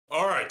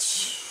Alright,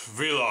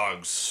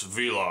 vlogs.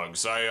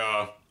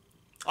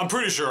 I'm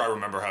pretty sure I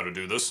remember how to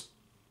do this.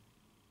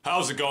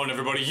 How's it going,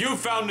 everybody? You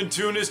found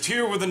Nintoonist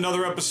here with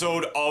another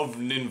episode of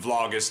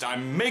Ninvlogist.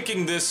 I'm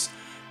making this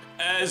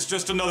as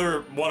just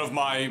another one of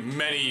my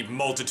many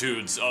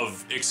multitudes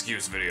of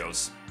excuse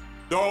videos.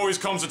 There always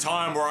comes a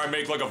time where I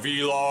make like a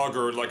vlog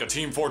or like a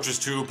Team Fortress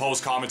 2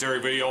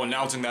 post-commentary video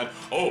announcing that,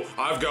 oh,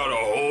 I've got a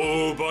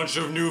whole bunch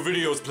of new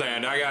videos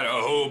planned. I got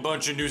a whole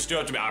bunch of new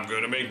stuff to make. I'm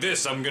gonna make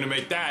this, I'm gonna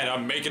make that.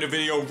 I'm making a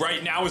video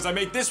right now as I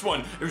make this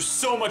one. There's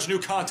so much new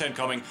content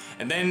coming.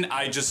 And then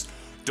I just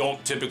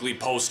don't typically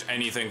post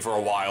anything for a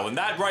while, and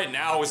that right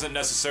now isn't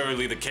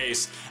necessarily the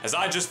case, as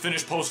I just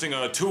finished posting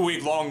a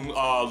 2-week-long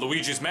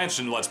Luigi's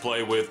Mansion Let's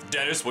Play with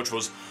Dennis, which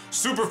was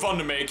super fun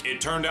to make.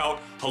 It turned out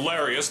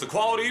hilarious. The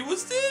quality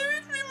was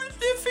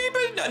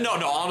iffy, but no,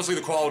 honestly, the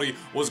quality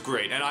was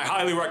great, and I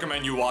highly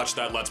recommend you watch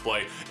that Let's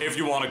Play if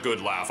you want a good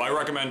laugh. I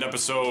recommend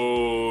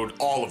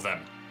all of them.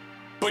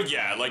 But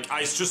yeah, like,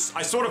 I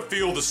sort of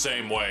feel the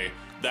same way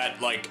that,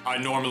 like, I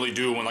normally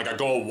do when, like, I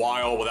go a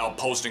while without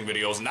posting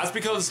videos, and that's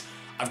because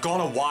I've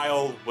gone a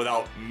while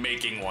without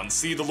making one.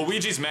 See, the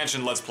Luigi's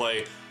Mansion Let's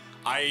Play,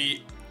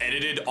 I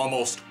edited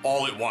almost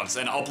all at once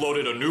and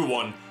uploaded a new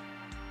one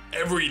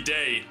every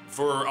day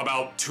for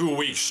about 2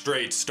 weeks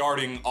straight,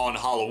 starting on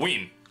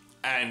Halloween.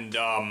 And,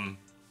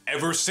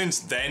 ever since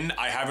then,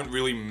 I haven't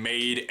really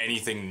made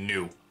anything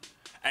new.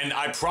 And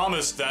I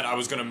promised that I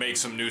was gonna make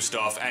some new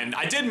stuff, and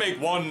I did make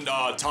one,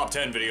 top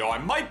 10 video. I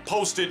might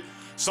post it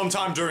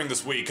sometime during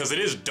this week, because it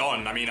is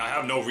done. I mean, I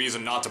have no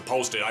reason not to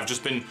post it. I've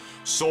just been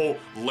so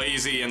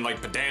lazy and, like,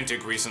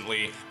 pedantic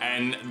recently,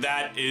 and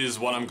that is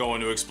what I'm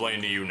going to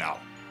explain to you now.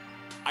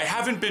 I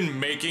haven't been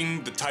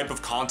making the type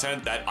of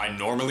content that I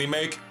normally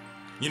make.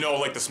 You know,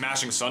 like the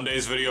Smashing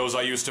Sundays videos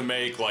I used to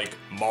make, like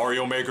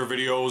Mario Maker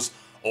videos,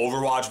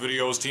 Overwatch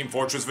videos, Team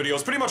Fortress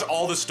videos, pretty much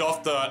all the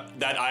stuff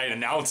that I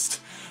announced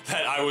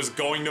that I was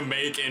going to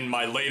make in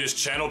my latest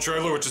channel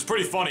trailer, which is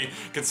pretty funny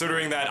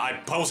considering that I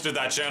posted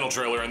that channel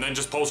trailer and then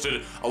just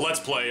posted a Let's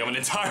Play of an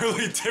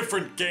entirely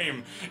different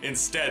game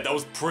instead. That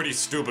was pretty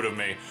stupid of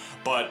me.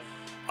 But,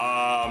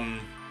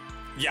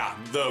 yeah,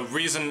 the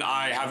reason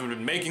I haven't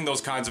been making those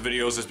kinds of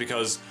videos is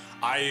because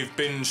I've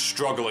been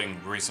struggling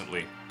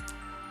recently.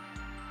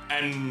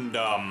 And,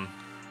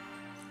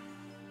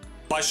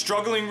 by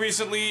struggling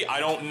recently, I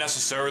don't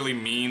necessarily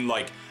mean,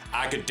 like,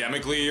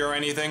 academically or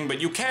anything, but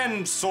you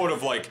can sort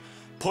of, like,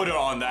 put it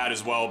on that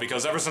as well,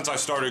 because ever since I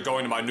started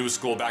going to my new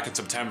school back in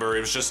September,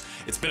 it's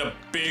been a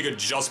big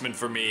adjustment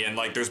for me, and,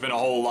 like, there's been a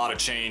whole lot of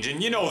change,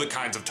 and you know the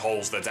kinds of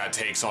tolls that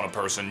takes on a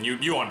person,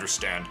 you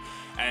understand.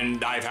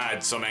 And I've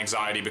had some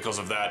anxiety because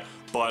of that,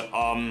 but,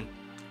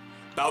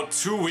 about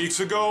 2 weeks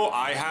ago,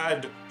 I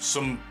had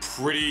some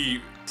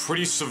pretty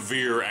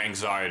severe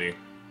anxiety.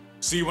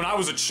 See, when I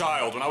was a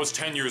child, when I was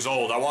 10 years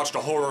old, I watched a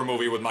horror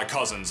movie with my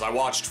cousins. I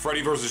watched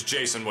Freddy vs.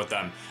 Jason with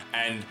them,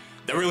 and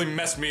that really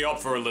messed me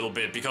up for a little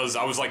bit because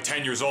I was like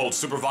 10 years old,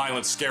 super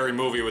violent, scary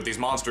movie with these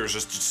monsters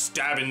just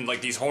stabbing like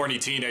these horny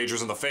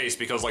teenagers in the face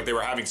because like they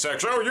were having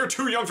sex. Oh, you're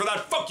too young for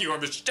that, fuck you, I'm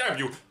gonna stab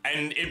you.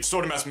 And it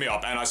sort of messed me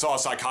up, and I saw a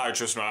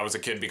psychiatrist when I was a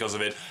kid because of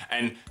it,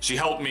 and she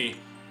helped me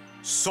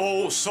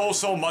so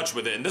much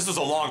with it, and this was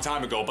a long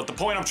time ago, but the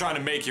point I'm trying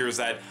to make here is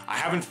that I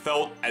haven't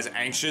felt as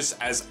anxious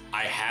as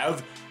I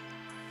have.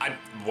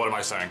 What am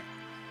I saying?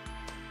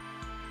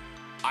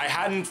 I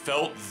hadn't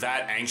felt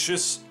that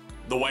anxious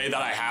the way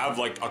that I have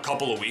like a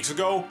couple of weeks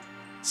ago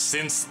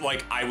since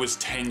like I was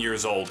 10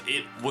 years old.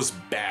 It was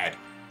bad.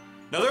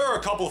 Now there are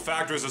a couple of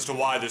factors as to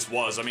why this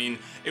was. I mean,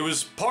 it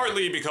was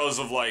partly because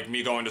of like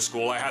me going to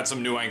school. I had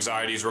some new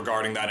anxieties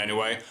regarding that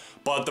anyway.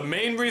 But the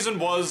main reason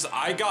was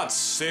I got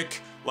sick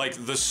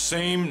like the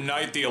same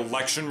night the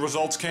election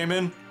results came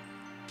in.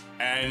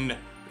 And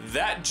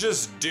that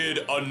just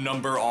did a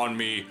number on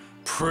me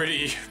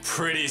pretty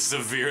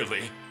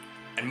severely.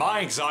 And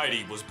my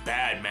anxiety was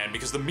bad, man,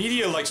 because the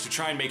media likes to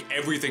try and make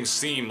everything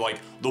seem like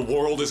the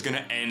world is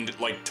gonna end,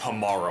 like,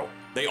 tomorrow.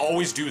 They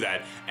always do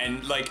that.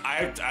 And, like,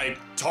 I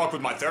talk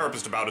with my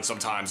therapist about it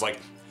sometimes, like,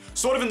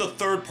 sort of in the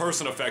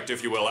third-person effect,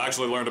 if you will. I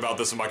actually learned about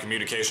this in my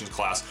communications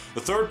class.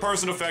 The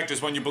third-person effect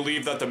is when you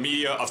believe that the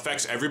media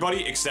affects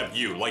everybody except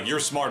you. Like, you're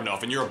smart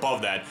enough and you're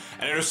above that.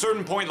 And at a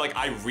certain point, like,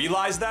 I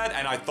realized that,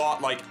 and I thought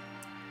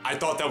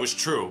that was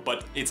true,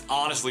 but it's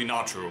honestly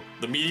not true.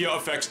 The media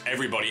affects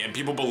everybody, and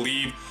people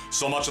believe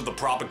so much of the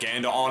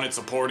propaganda on it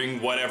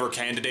supporting whatever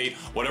candidate,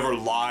 whatever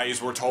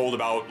lies were told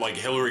about, like,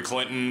 Hillary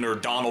Clinton or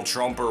Donald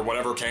Trump or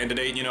whatever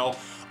candidate, you know?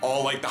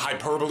 All, like, the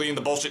hyperbole and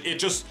the bullshit. It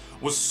just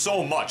was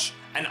so much.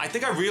 And I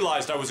think I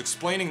realized I was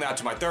explaining that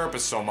to my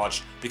therapist so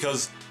much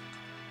because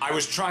I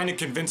was trying to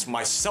convince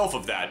myself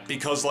of that,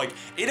 because, like,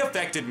 it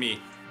affected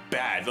me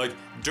bad. Like,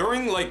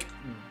 during, like,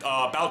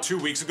 about 2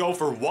 weeks ago,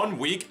 for 1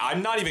 week,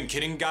 I'm not even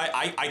kidding, guy,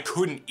 I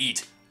couldn't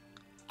eat.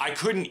 I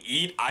couldn't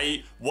eat,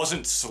 I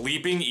wasn't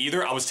sleeping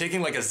either. I was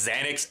taking, like, a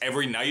Xanax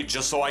every night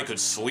just so I could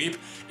sleep.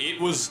 It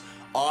was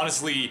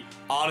honestly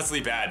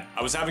bad.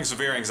 I was having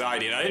severe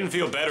anxiety, and I didn't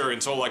feel better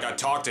until, like, I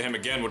talked to him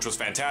again, which was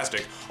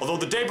fantastic. Although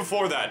the day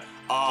before that,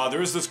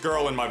 there is this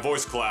girl in my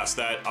voice class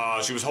that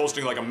she was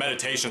hosting like a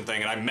meditation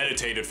thing, and I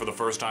meditated for the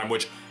first time,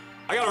 which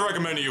I gotta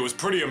recommend to you is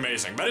pretty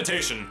amazing.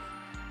 Meditation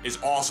is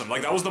awesome.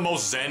 Like, that was the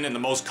most zen and the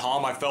most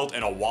calm I felt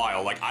in a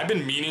while. Like, I've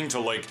been meaning to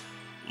like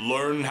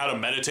learn how to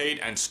meditate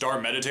and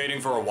start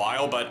meditating for a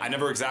while, but I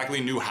never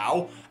exactly knew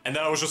how. And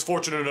then I was just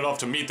fortunate enough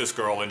to meet this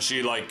girl, and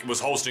she like was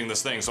hosting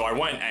this thing. So I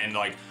went and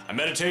like I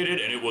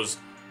meditated, and it was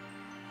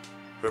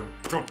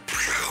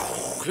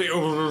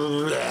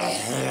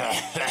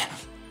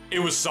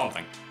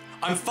something.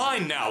 I'm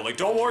fine now. Like,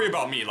 don't worry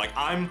about me. Like,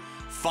 I'm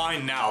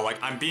fine now.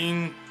 Like, I'm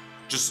being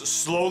just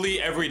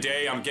slowly every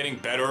day I'm getting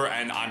better,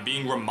 and I'm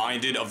being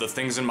reminded of the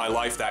things in my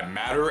life that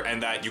matter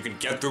and that you can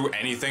get through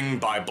anything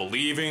by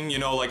believing, you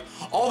know, like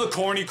all the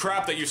corny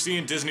crap that you see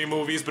in Disney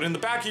movies, but in the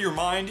back of your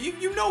mind,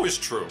 you know is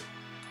true.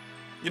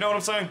 You know what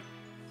I'm saying?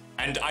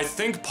 And I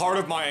think part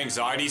of my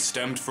anxiety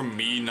stemmed from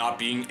me not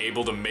being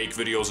able to make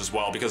videos as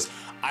well, because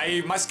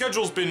my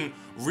schedule's been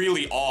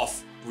really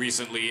off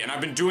recently, and I've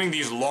been doing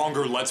these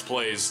longer Let's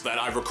Plays that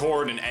I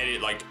record and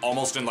edit like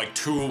almost in like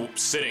 2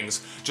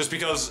 sittings, just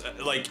because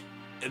like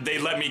they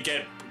let me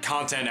get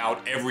content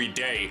out every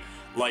day,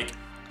 like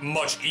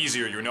much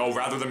easier, you know,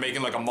 rather than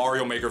making like a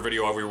Mario Maker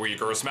video every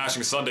week or a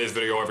Smashing Sundays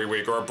video every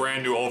week or a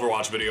brand new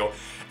Overwatch video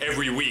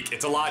every week.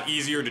 It's a lot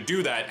easier to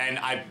do that, and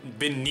I've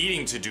been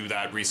needing to do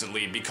that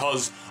recently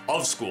because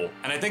of school.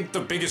 And I think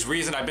the biggest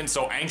reason I've been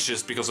so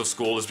anxious because of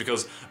school is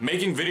because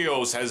making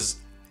videos has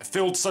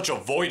filled such a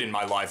void in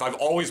my life. I've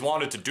always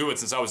wanted to do it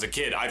since I was a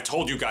kid. I've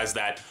told you guys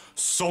that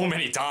so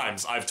many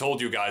times. I've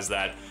told you guys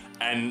that,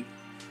 and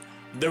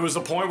there was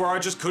a point where I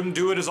just couldn't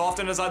do it as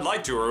often as I'd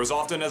like to, or as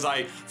often as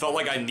I felt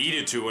like I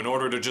needed to in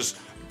order to just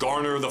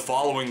garner the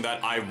following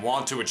that I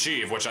want to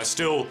achieve, which I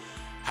still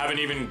haven't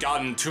even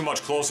gotten too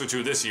much closer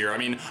to this year. I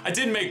mean, I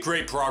did make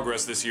great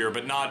progress this year,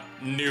 but not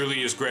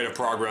nearly as great of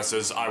progress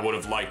as I would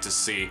have liked to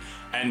see.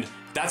 And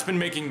that's been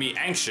making me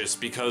anxious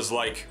because,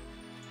 like,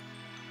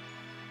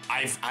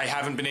 I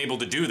haven't been able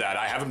to do that.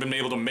 I haven't been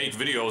able to make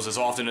videos as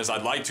often as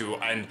I'd like to,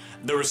 and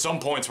there were some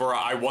points where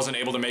I wasn't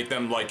able to make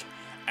them, like,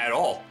 at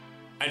all.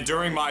 And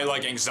during my,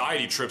 like,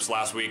 anxiety trips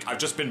last week, I've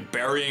just been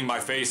burying my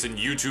face in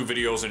YouTube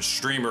videos and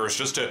streamers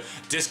just to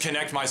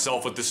disconnect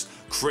myself with this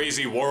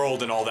crazy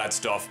world and all that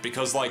stuff,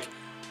 because, like,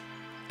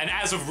 and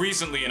as of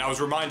recently, and I was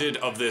reminded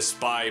of this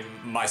by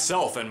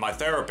myself and my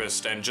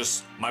therapist and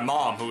just my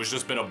mom, who has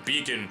just been a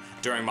beacon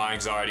during my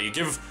anxiety.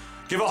 Give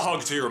a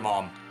hug to your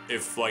mom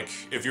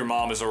if your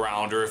mom is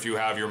around, or if you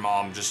have your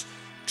mom. Just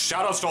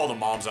shout outs to all the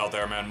moms out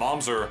there, man.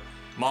 Moms are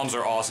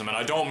awesome, and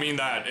I don't mean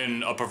that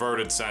in a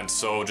perverted sense,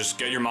 so just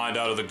get your mind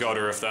out of the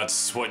gutter if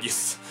that's what you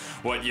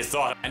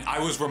thought. And I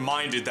was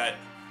reminded that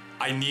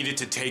I needed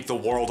to take the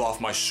world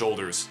off my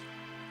shoulders.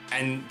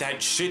 And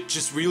that shit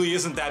just really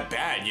isn't that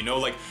bad, you know?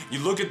 Like, you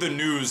look at the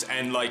news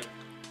and, like,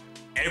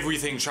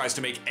 everything tries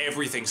to make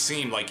everything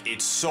seem like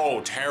it's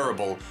so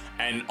terrible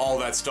and all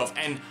that stuff,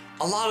 and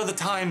a lot of the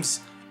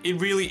times it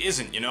really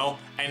isn't, you know?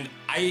 And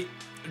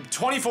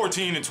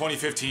 2014 and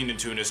 2015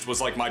 Nintoonist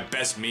was like my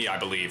best me, I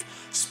believe.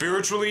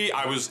 Spiritually,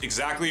 I was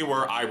exactly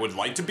where I would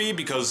like to be,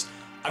 because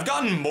I've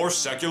gotten more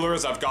secular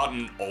as I've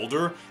gotten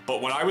older,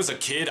 but when I was a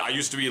kid, I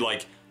used to be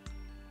like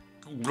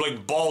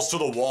balls to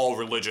the wall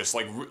religious,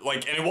 like,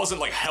 and it wasn't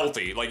like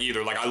healthy, like,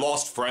 either. Like, I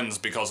lost friends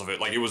because of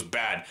it, like, it was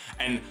bad.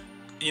 And,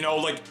 you know,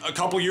 like, a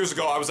couple years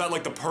ago, I was at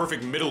like the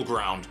perfect middle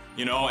ground,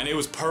 you know, and it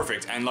was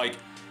perfect, and like,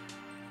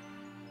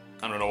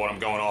 I don't know what I'm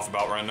going off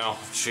about right now,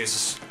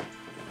 Jesus.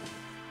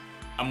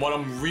 And what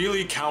I'm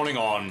really counting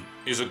on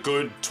is a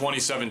good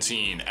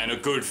 2017 and a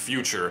good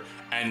future.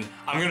 And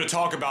I'm gonna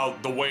talk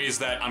about the ways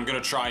that I'm gonna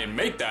try and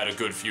make that a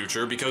good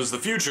future, because the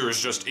future is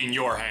just in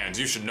your hands.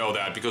 You should know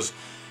that, because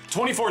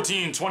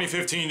 2014,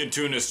 2015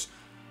 Nintoonist,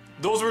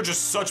 those were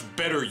just such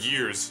better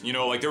years, you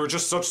know, like, they were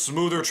just such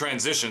smoother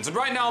transitions. And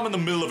right now I'm in the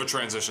middle of a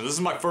transition. This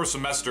is my first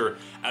semester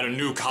at a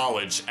new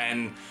college,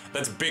 and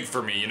that's big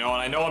for me, you know,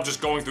 and I know I'm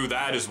just going through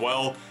that as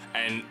well,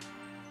 and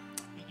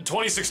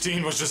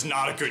 2016 was just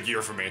not a good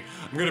year for me.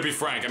 I'm gonna be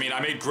frank. I mean, I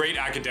made great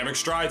academic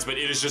strides, but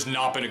it has just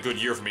not been a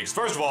good year for me. Because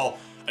first of all,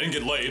 I didn't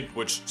get laid,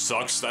 which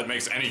sucks. That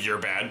makes any year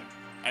bad.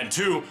 And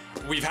 2,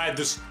 we've had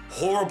this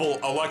horrible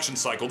election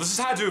cycle. This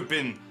had to have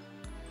been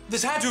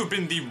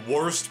the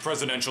worst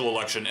presidential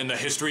election in the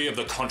history of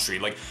the country.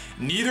 Like,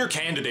 neither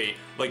candidate,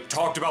 like,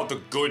 talked about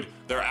the good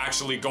they're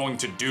actually going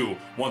to do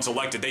once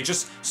elected. They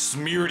just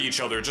smeared each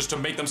other just to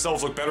make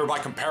themselves look better by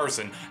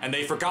comparison, and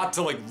they forgot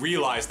to, like,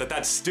 realize that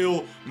that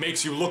still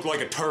makes you look like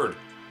a turd.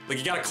 Like,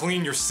 you gotta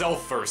clean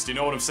yourself first, you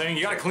know what I'm saying?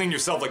 You gotta clean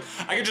yourself. Like,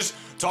 I could just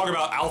talk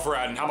about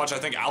Alpharad and how much I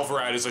think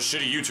Alpharad is a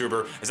shitty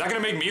YouTuber. Is that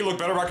gonna make me look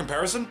better by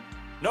comparison?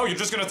 No, you're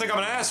just gonna think I'm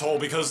an asshole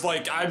because,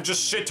 like, I'm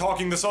just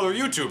shit-talking this other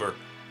YouTuber.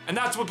 And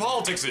that's what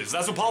politics is.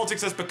 That's what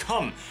politics has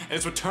become. And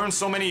it's what turns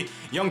so many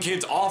young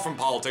kids off from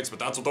politics, but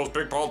that's what those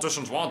big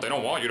politicians want. They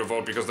don't want you to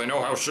vote because they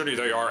know how shitty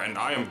they are, and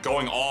I am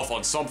going off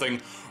on something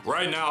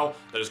right now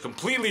that is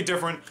completely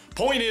different.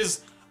 Point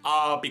is,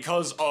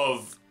 because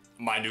of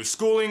my new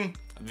schooling,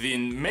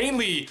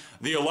 mainly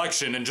the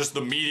election and just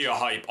the media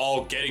hype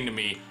all getting to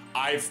me,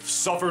 I've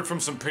suffered from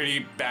some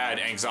pretty bad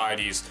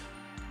anxieties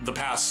the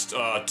past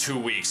 2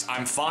 weeks.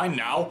 I'm fine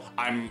now.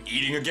 I'm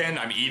eating again.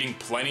 I'm eating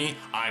plenty.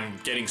 I'm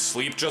getting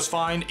sleep just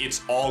fine.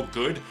 It's all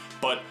good.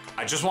 But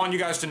I just want you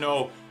guys to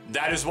know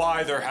that is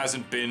why there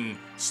hasn't been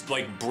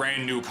like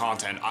brand new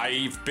content.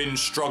 I've been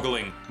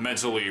struggling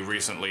mentally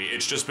recently.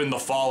 It's just been the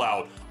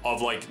fallout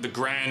of like the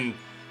grand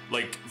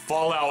like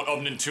fallout of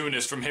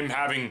Nintoonist from him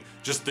having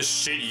just the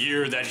shit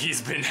year that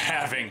he's been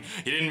having.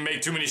 He didn't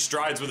make too many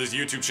strides with his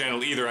YouTube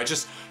channel either. I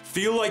just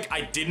feel like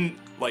I didn't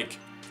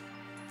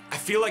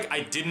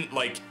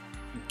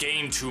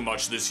gain too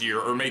much this year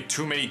or make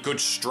too many good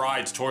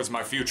strides towards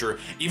my future,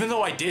 even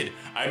though I did.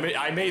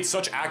 I made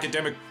such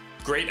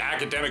great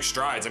academic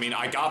strides. I mean,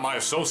 I got my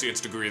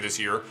associate's degree this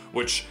year,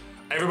 which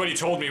everybody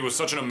told me was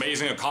such an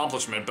amazing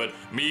accomplishment, but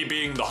me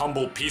being the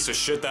humble piece of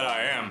shit that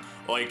I am,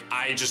 like,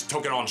 I just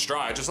took it on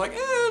stride. Just like,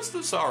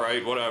 it's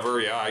alright, whatever,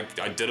 yeah,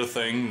 I did a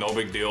thing, no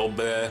big deal,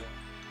 bleh.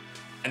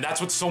 And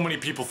that's what so many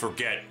people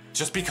forget.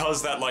 Just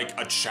because that, like,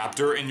 a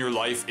chapter in your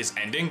life is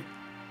ending,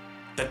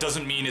 that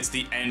doesn't mean it's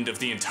the end of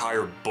the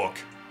entire book.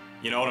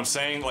 You know what I'm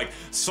saying? Like,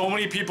 so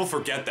many people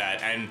forget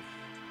that, and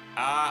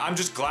I'm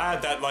just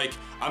glad that, like,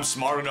 I'm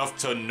smart enough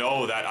to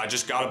know that I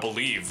just gotta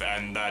believe,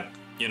 and that,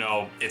 you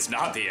know, it's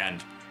not the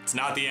end. It's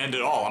not the end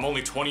at all. I'm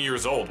only 20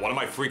 years old. What am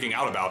I freaking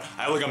out about?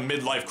 I have like a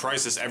midlife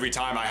crisis every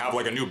time I have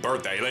like a new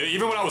birthday. Like,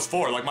 even when I was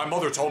 4, like my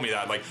mother told me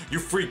that, like, you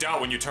freaked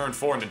out when you turned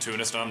 4 in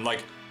Nintoonist, and I'm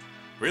like,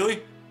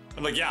 really?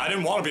 I'm like, yeah, I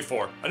didn't want to be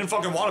 4. I didn't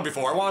fucking want to be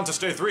 4. I wanted to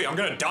stay 3. I'm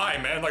gonna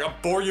die, man. Like, I'm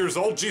 4 years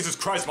old. Jesus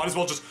Christ, might as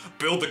well just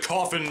build the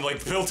coffin,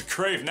 like, build the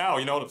grave now.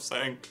 You know what I'm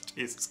saying?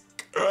 Jesus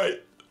Christ.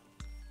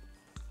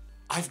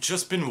 I've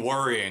just been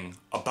worrying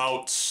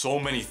about so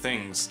many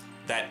things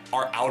that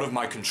are out of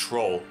my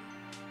control,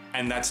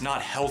 and that's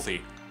not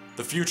healthy.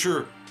 The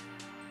future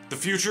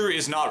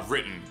is not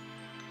written.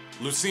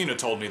 Lucina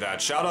told me that.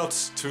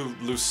 Shoutouts to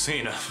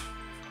Lucina.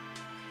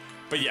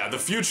 But yeah, the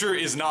future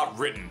is not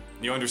written.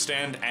 You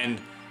understand?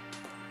 And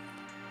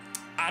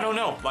I don't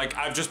know, like,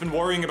 I've just been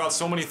worrying about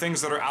so many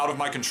things that are out of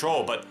my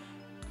control, but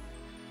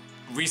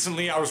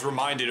recently I was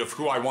reminded of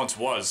who I once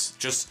was.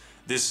 Just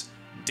this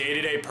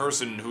day-to-day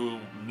person who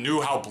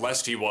knew how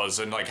blessed he was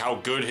and like how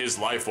good his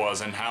life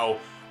was and how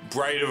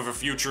bright of a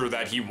future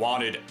that he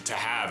wanted to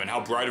have and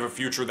how bright of a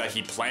future that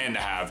he planned to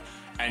have.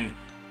 And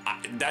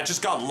that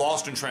just got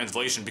lost in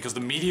translation because the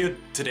media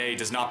today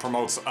does not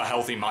promote a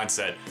healthy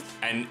mindset,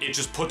 and it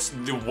just puts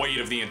the weight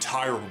of the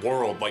entire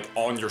world like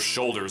on your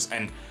shoulders,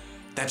 and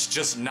that's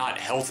just not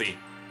healthy.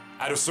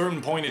 At a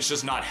certain point, it's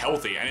just not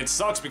healthy, and it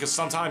sucks because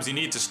sometimes you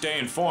need to stay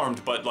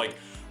informed, but like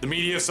the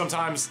media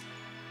sometimes,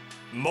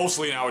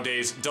 mostly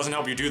nowadays, doesn't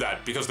help you do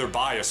that because they're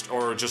biased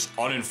or just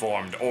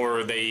uninformed,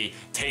 or they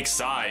take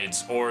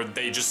sides, or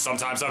they just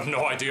sometimes have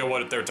no idea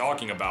what they're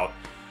talking about.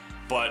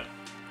 But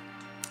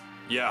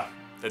yeah,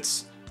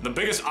 it's the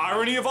biggest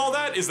irony of all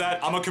that is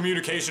that I'm a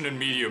communication and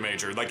media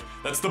major. Like,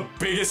 that's the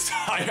biggest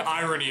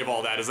irony of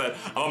all that, is that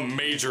I'm a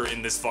major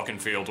in this fucking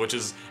field, which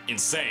is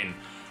insane.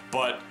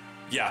 But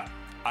yeah,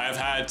 I have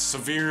had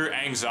severe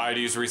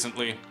anxieties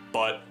recently,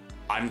 but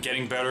I'm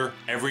getting better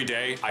every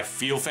day. I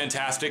feel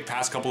fantastic.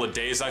 Past couple of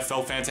days I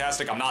felt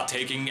fantastic. I'm not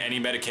taking any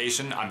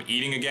medication. I'm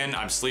eating again.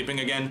 I'm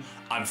sleeping again.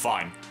 I'm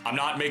fine. I'm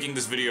not making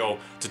this video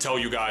to tell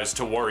you guys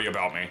to worry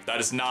about me. That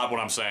is not what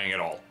I'm saying at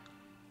all.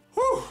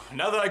 Whew,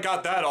 now that I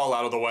got that all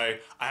out of the way,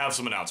 I have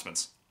some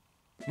announcements.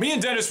 Me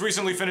and Dennis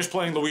recently finished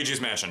playing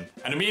Luigi's Mansion,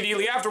 and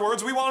immediately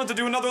afterwards we wanted to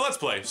do another Let's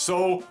Play,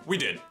 so we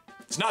did.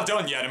 It's not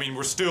done yet. I mean,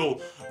 we're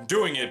still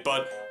doing it,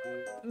 but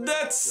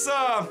that's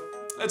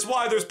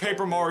why there's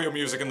Paper Mario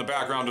music in the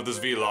background of this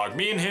vlog.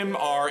 Me and him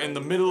are in the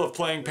middle of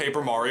playing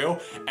Paper Mario,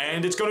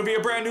 and it's gonna be a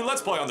brand new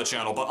Let's Play on the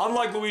channel. But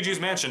unlike Luigi's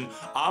Mansion,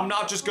 I'm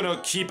not just gonna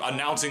keep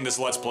announcing this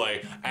Let's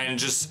Play and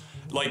just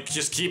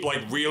keep like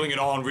reeling it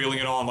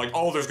on, like,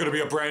 oh, there's gonna be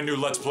a brand new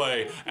Let's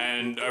Play,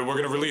 and we're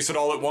gonna release it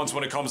all at once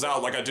when it comes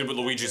out like I did with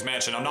Luigi's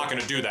Mansion. I'm not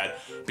gonna do that,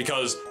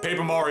 because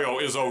Paper Mario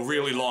is a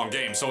really long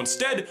game. So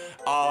instead,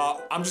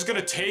 I'm just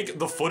gonna take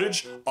the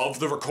footage of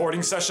the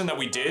recording session that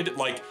we did,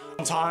 like,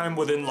 sometime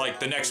within, like,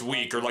 the next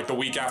week, or, like, the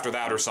week after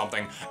that or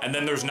something, and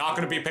then there's not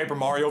gonna be Paper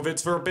Mario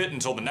vids for a bit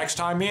until the next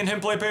time me and him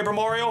play Paper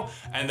Mario,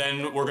 and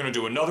then we're gonna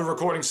do another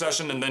recording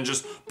session, and then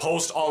just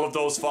post all of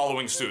those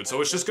following suit.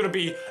 So it's just gonna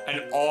be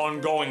an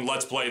ongoing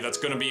Let's Play that's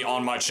gonna be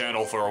on my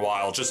channel for a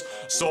while, just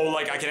so,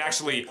 like, I can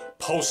actually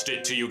post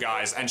it to you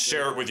guys and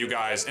share it with you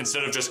guys,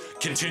 instead of just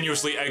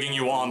continuously egging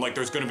you on like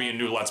there's gonna be a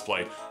new Let's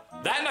Play.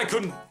 That, and I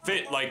couldn't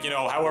fit, like, you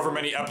know, however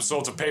many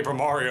episodes of Paper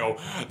Mario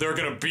they're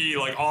gonna be,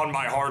 like, on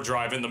my hard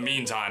drive in the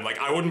meantime. Like,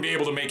 I wouldn't be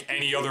able to make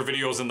any other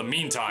videos in the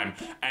meantime,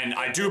 and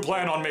I do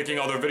plan on making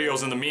other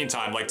videos in the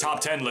meantime, like top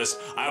 10 lists.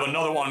 I have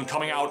another one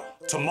coming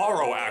out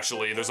tomorrow,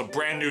 actually. There's a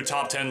brand new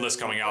top 10 list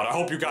coming out. I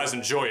hope you guys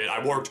enjoy it.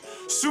 I worked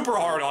super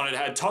hard on it,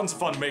 had tons of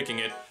fun making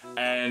it,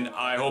 and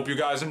I hope you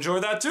guys enjoy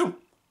that too.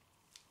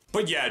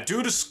 But yeah,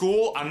 due to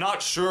school, I'm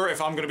not sure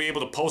if I'm gonna be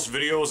able to post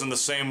videos in the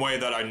same way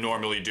that I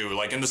normally do.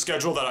 Like, in the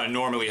schedule that I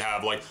normally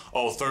have, like,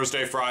 oh,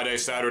 Thursday, Friday,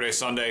 Saturday,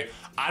 Sunday.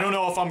 I don't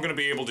know if I'm gonna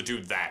be able to do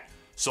that.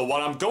 So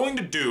what I'm going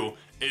to do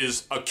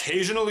is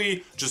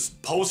occasionally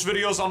just post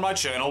videos on my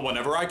channel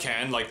whenever I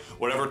can, like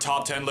whatever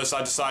top 10 list I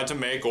decide to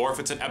make, or if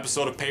it's an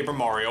episode of Paper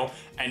Mario,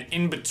 and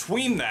in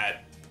between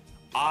that,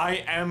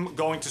 I am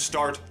going to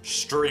start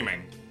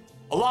streaming.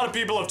 A lot of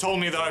people have told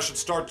me that I should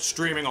start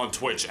streaming on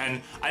Twitch,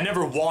 and I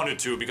never wanted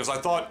to because I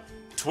thought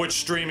Twitch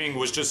streaming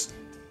was just...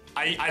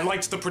 I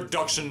liked the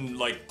production,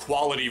 like,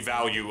 quality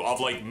value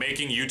of, like,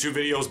 making YouTube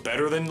videos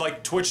better than,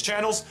 like, Twitch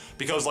channels,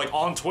 because, like,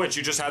 on Twitch,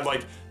 you just had,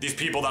 like, these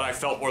people that I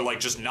felt were,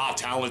 like, just not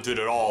talented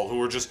at all, who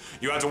were just,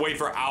 you had to wait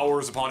for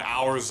hours upon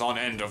hours on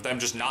end of them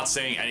just not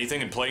saying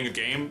anything and playing a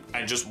game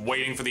and just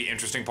waiting for the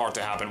interesting part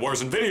to happen,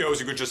 whereas in videos,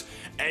 you could just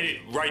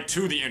edit right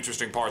to the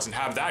interesting parts and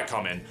have that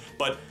come in.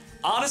 But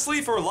honestly,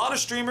 for a lot of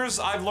streamers,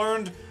 I've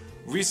learned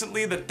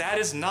recently that that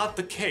is not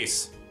the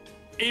case.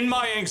 In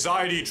my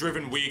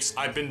anxiety-driven weeks,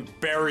 I've been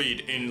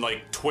buried in,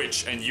 like,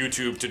 Twitch and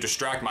YouTube to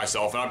distract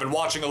myself, and I've been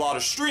watching a lot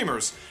of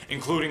streamers,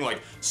 including,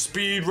 like,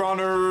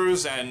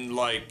 speedrunners and,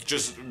 like,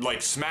 just,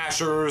 like,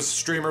 smashers,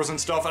 streamers and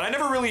stuff, and I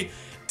never really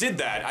did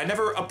that. I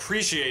never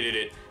appreciated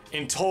it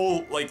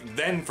until, like,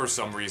 then for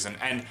some reason,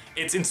 and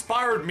it's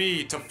inspired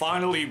me to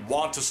finally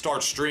want to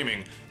start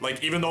streaming,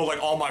 like, even though, like,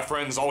 all my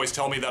friends always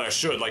tell me that I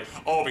should, like,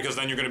 oh, because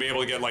then you're gonna be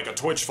able to get, like, a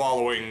Twitch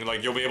following,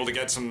 like, you'll be able to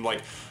get some,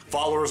 like,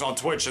 followers on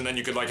Twitch, and then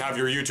you could, like, have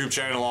your YouTube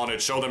channel on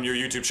it, show them your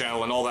YouTube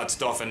channel and all that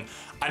stuff, and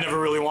I never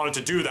really wanted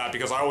to do that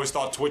because I always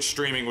thought Twitch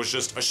streaming was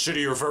just a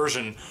shittier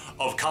version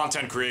of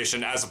content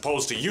creation as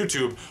opposed to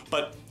YouTube,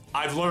 but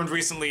I've learned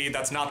recently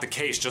that's not the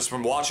case just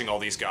from watching all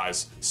these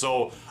guys.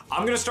 So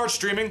I'm gonna start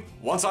streaming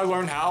once I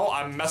learn how.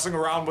 I'm messing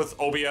around with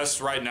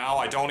OBS right now.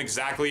 I don't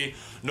exactly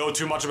know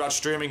too much about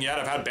streaming yet.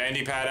 I've had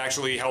BandyPad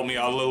actually help me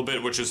out a little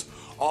bit, which is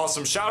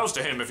awesome. Shoutouts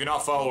to him. If you're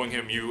not following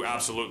him, you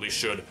absolutely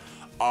should.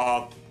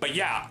 But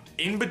yeah,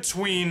 in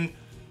between,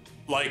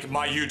 like,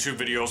 my YouTube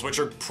videos, which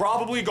are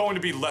probably going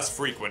to be less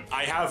frequent,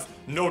 I have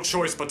no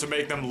choice but to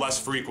make them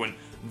less frequent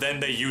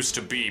than they used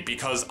to be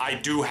because I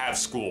do have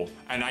school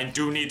and I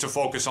do need to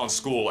focus on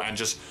school and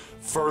just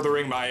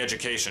furthering my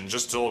education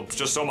just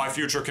so my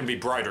future can be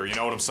brighter, you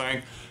know what I'm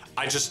saying?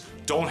 I just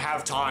don't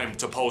have time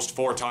to post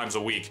 4 times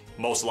a week,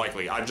 most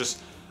likely. I'm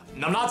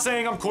not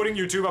saying I'm quitting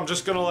YouTube, I'm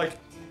just gonna, like,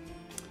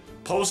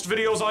 post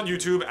videos on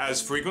YouTube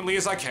as frequently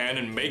as I can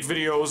and make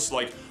videos,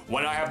 like,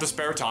 when I have the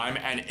spare time,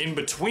 and in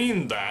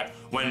between that,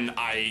 when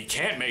I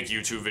can't make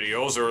YouTube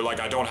videos or,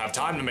 like, I don't have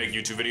time to make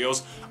YouTube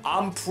videos,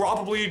 I'm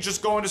probably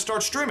just going to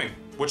start streaming,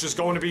 which is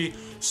going to be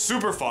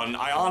super fun.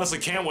 I honestly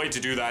can't wait to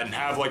do that and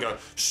have, like, a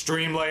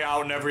stream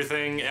layout and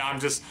everything.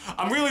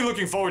 I'm really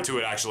looking forward to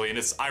it, actually, and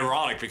it's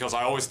ironic because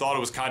I always thought it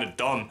was kind of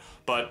dumb,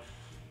 but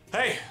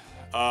hey,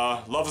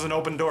 love is an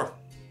open door.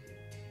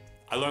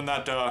 I learned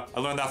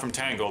that from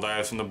Tangled.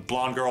 From the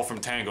blonde girl from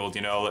Tangled,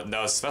 you know.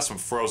 That's from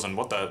Frozen.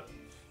 What the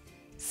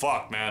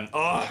fuck, man?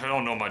 Ugh, I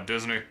don't know my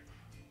Disney.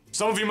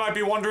 Some of you might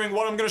be wondering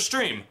what I'm gonna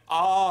stream.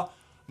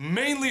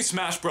 Mainly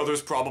Smash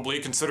Brothers, probably,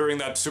 considering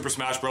that Super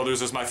Smash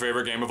Brothers is my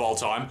favorite game of all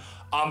time.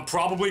 I'm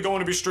probably going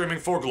to be streaming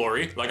For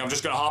Glory. Like, I'm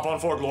just gonna hop on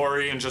For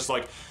Glory and just,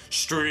 like,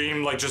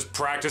 stream, like, just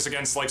practice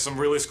against, like, some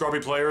really scrubby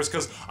players,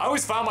 because I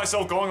always found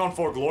myself going on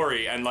For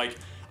Glory and, like,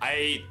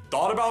 I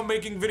thought about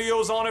making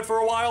videos on it for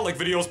a while, like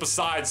videos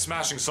besides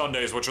Smashing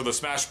Sundays, which are the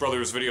Smash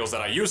Brothers videos that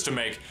I used to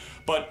make,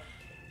 but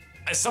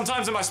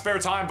sometimes in my spare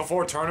time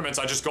before tournaments,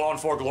 I just go on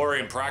For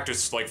Glory and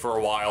practice, like, for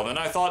a while, and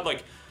I thought,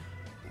 like,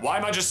 why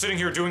am I just sitting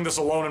here doing this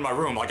alone in my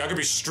room? Like, I could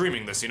be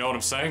streaming this, you know what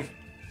I'm saying?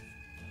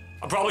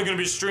 I'm probably gonna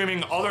be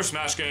streaming other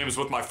Smash games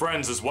with my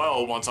friends as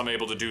well once I'm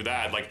able to do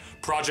that, like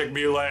Project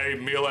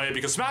Melee,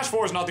 because Smash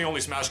 4 is not the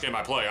only Smash game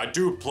I play. I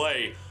do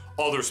play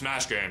other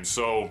Smash games,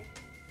 so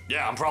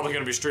yeah, I'm probably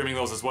gonna be streaming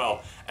those as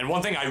well. And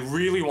one thing I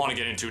really want to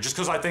get into, just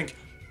because I think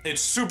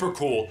it's super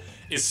cool,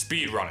 is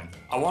speedrunning.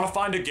 I want to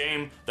find a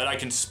game that I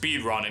can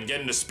speedrun and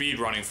get into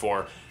speedrunning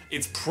for.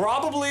 It's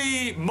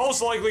probably,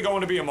 most likely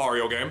going to be a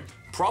Mario game.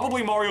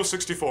 Probably Mario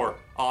 64,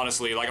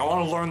 honestly. Like, I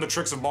want to learn the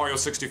tricks of Mario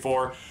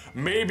 64.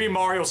 Maybe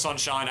Mario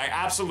Sunshine. I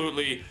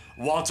absolutely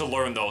want to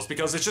learn those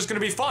because it's just gonna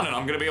be fun and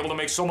I'm gonna be able to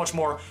make so much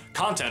more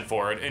content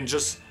for it in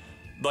just,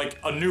 like,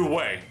 a new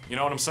way. You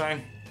know what I'm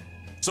saying?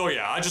 So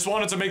yeah, I just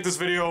wanted to make this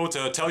video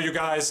to tell you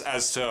guys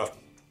as to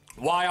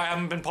why I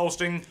haven't been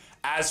posting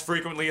as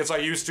frequently as I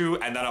used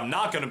to, and that I'm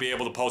not going to be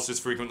able to post as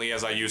frequently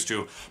as I used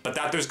to, but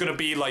that there's going to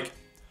be, like,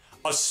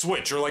 a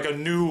switch or, like, a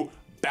new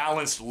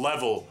balanced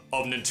level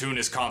of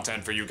Nintoonist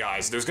content for you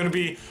guys. There's going to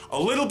be a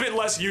little bit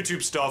less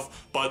YouTube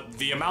stuff, but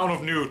the amount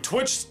of new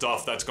Twitch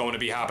stuff that's going to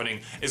be happening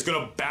is going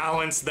to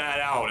balance that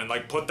out and,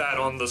 like, put that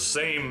on the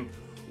same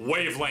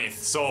wavelength,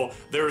 so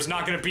there's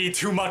not going to be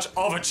too much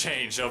of a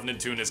change of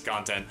Nintoonist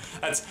content.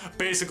 That's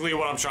basically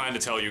what I'm trying to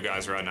tell you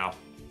guys right now.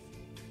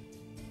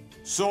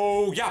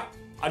 So yeah,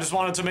 I just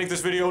wanted to make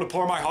this video to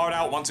pour my heart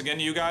out once again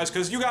to you guys,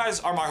 because you guys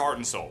are my heart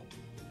and soul.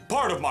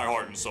 Part of my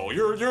heart and soul.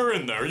 You're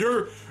in there.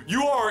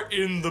 You are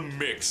in the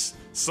mix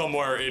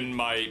somewhere in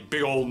my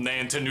big old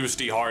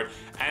Nintoonist heart,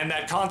 and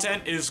that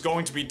content is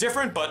going to be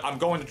different, but I'm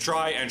going to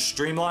try and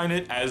streamline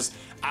it as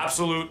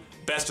absolute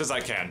best as I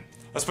can.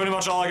 that's pretty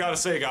much all I gotta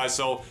say, guys.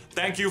 So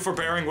thank you for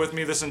bearing with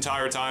me this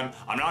entire time.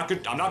 I'm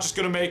not just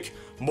gonna make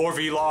more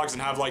vlogs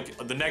and have like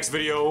the next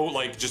video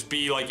like just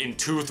be like in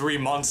 2-3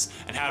 months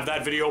and have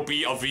that video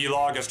be a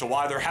vlog as to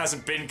why there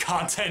hasn't been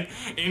content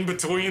in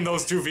between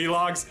those 2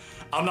 vlogs.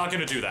 I'm not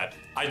gonna do that.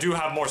 I do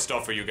have more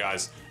stuff for you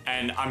guys,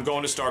 and I'm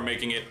going to start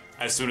making it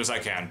as soon as I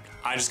can.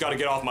 I just gotta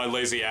get off my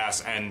lazy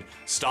ass and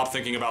stop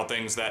thinking about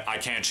things that I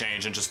can't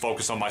change and just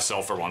focus on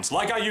myself for once,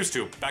 like I used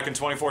to back in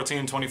 2014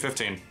 and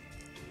 2015.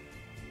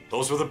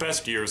 Those were the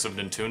best years of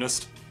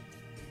Nintoonist.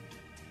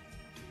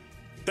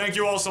 Thank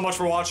you all so much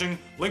for watching.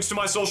 Links to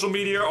my social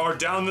media are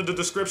down in the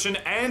description,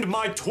 and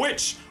my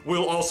Twitch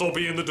will also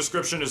be in the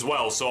description as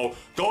well. So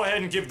go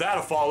ahead and give that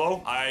a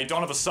follow. I don't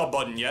have a sub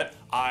button yet.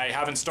 I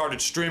haven't started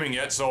streaming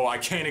yet, so I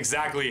can't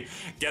exactly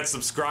get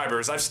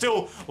subscribers. I'm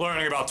still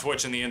learning about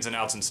Twitch and the ins and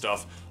outs and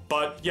stuff.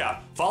 But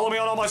yeah, follow me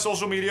on all my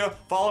social media,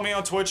 follow me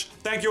on Twitch.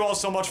 Thank you all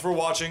so much for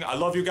watching. I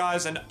love you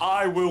guys, and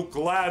I will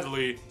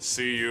gladly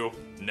see you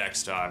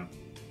next time.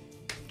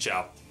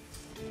 Ciao.